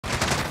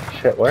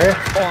shit, where?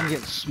 Oh, I'm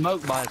getting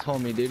smoked by his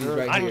homie, dude. He's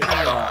right here.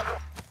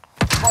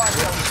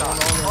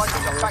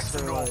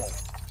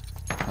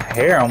 I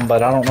hear them,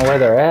 but I don't know where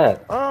they're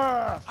at.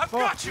 I've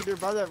got you. They're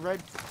by that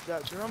red.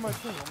 They're on my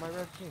team. On my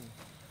red team.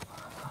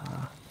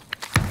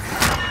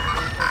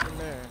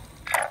 There.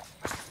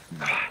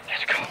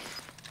 Let's go.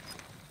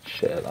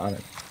 Shit,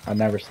 I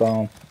never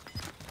saw them.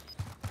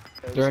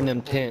 They're in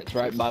them tents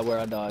right by where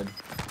I died.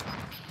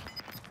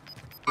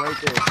 Right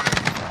there.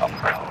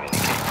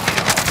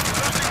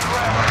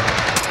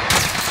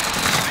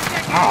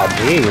 Oh,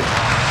 jeez.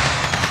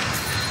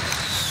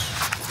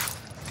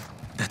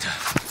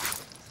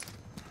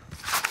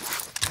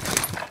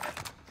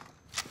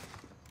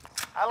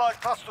 Allied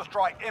cluster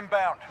strike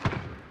inbound.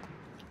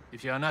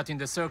 If you are not in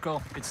the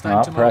circle, it's time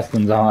Oh, to move.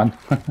 Preston's on.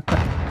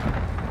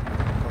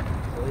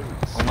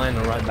 I'm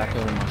landing right back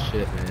over my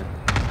shit, man.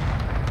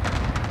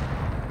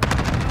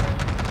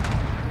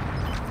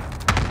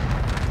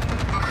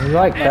 He's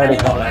like 30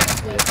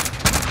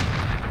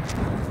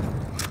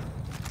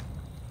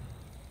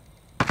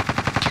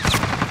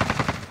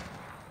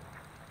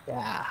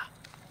 Yeah.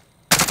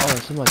 Oh,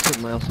 somebody took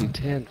my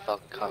LC-10,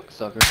 fucking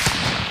cocksucker.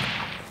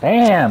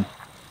 Damn!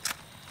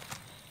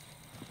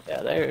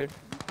 Yeah, they're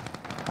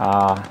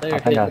I think I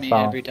hitting me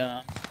saw every him.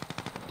 time.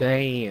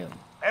 Damn.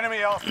 Enemy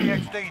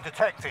RCXD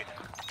detected.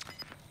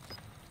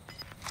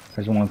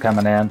 There's one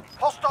coming in.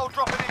 Hostile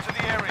dropping into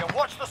the area.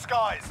 Watch the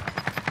skies.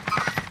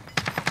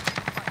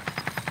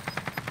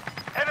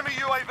 Enemy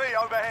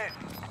UAV overhead.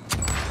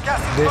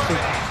 Gas is moving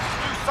in.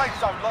 New safe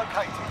zone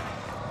located.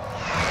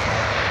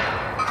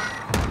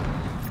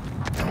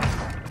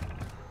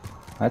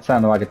 That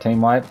sounded like a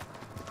team wipe.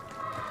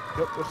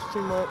 Yep, that's the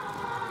team up.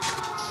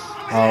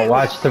 Oh,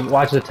 watch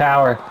the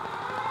tower.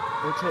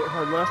 Rotate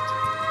hard left.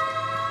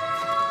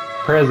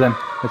 Prison.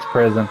 It's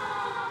prison.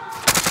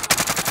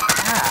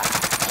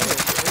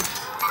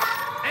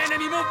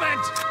 Enemy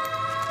movement!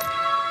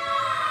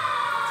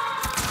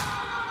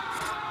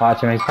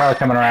 Watch him. He's probably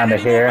coming around to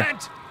Enemy here.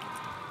 movement!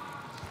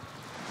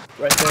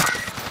 Right there.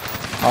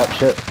 Oh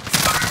shit!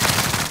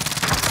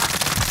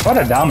 What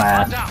a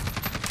dumbass. Down.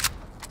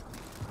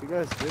 You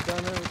guys good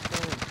down there? What's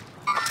going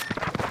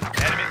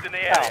on? Enemies in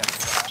the area.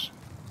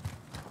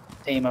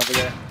 Team over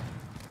there.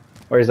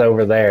 Where's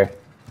over there?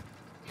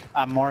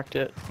 I marked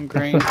it in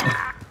green.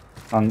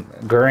 On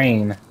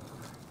green.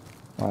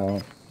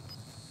 Well,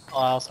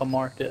 I also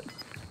marked it.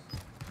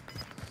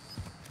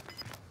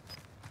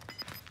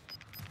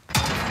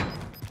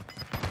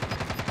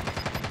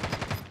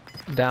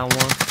 Down one.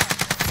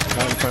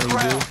 Right in front of you,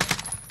 dude.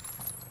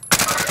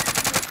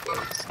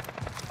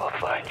 I'll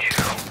find you.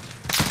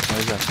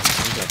 There's a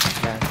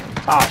cat.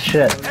 oh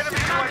shit! Enemy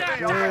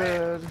UAV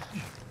overhead. Good.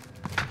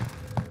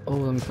 Oh,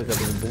 let me pick up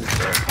the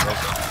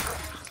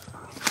bullshit.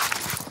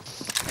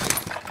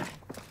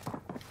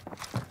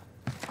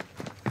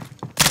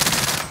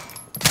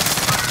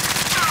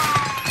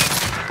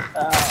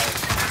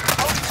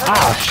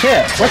 Oh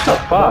shit! What the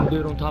fuck?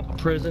 Dude on top of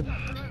prison.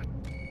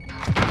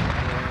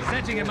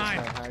 Setting a mine.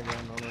 High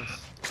ground on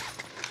us.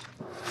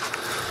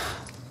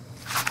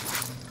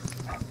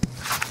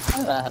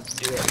 I have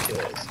 0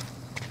 kills.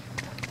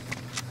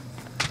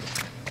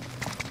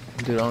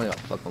 Dude, I only got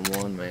fucking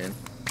one, man.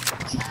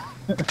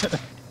 I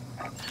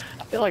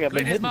feel like I've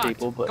been Grid is hitting marked.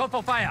 people, but Call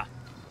for fire.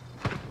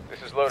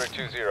 This is Loader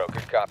 2-0.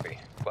 Good copy.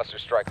 Cluster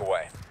strike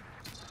away.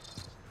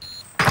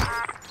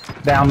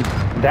 Down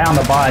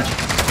the bunch.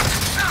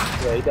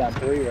 yeah, you down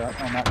 3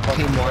 right on that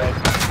fucking Team wipe.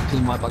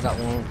 Team wipe. I got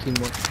one. Team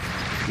wipe.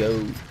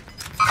 Go.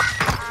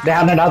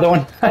 Down another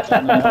one. Got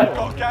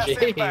gas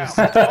inbound.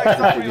 Safe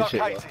zone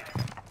relocated.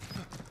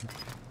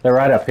 They're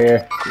right up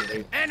here.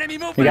 Enemy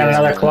movement! You got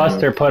another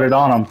cluster? Put it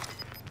on them.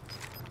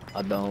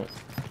 I don't.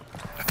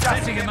 Gas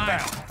Setting a mine.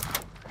 inbound.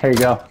 Here you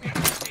go.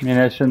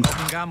 Munitions.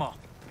 Opening ammo.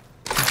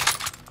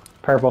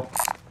 Purple.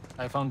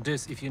 I found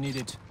this if you need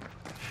it.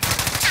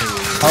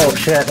 Oh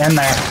shit! In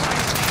there.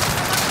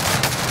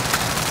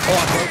 Oh,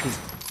 I broke him.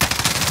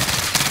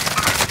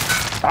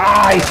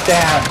 Ah, he's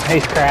down.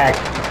 He's cracked.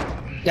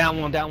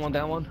 Down one, down one,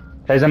 down one.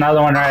 There's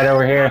another one right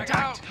over here.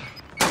 Out.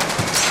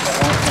 that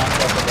one's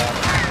knocked up about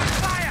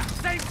Fire!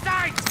 Same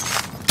site!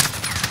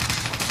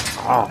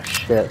 Oh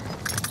shit.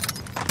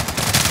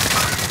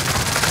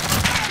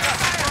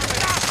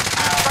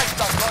 Safe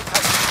zone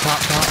located. Top.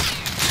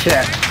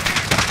 Shit.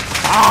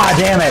 Ah,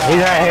 damn it.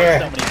 He's right here.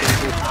 so many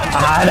people.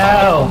 I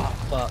know.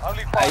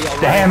 Only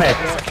 5. Damn it.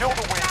 Secure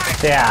the win.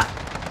 Yeah.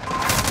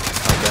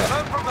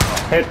 Learn from the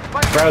loss. Hit.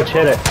 Broach,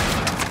 hit it.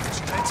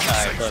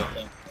 Alright, so,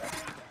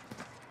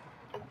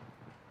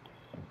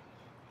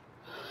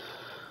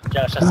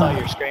 Josh, I saw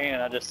your screen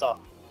and I just saw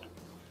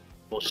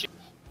bullshit.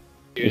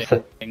 You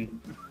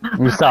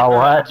saw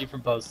what? You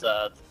from both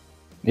sides.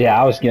 Yeah,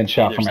 I was getting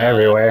shot Either from side.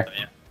 everywhere.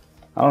 Yeah.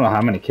 I don't know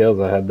how many kills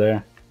I had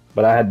there,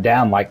 but I had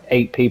down like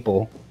 8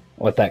 people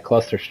with that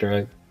cluster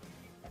strike.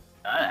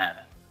 I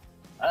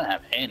didn't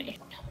have any.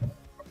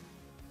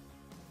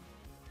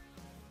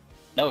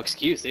 No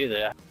excuse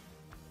either.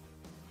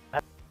 I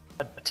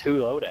had 2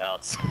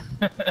 loadouts.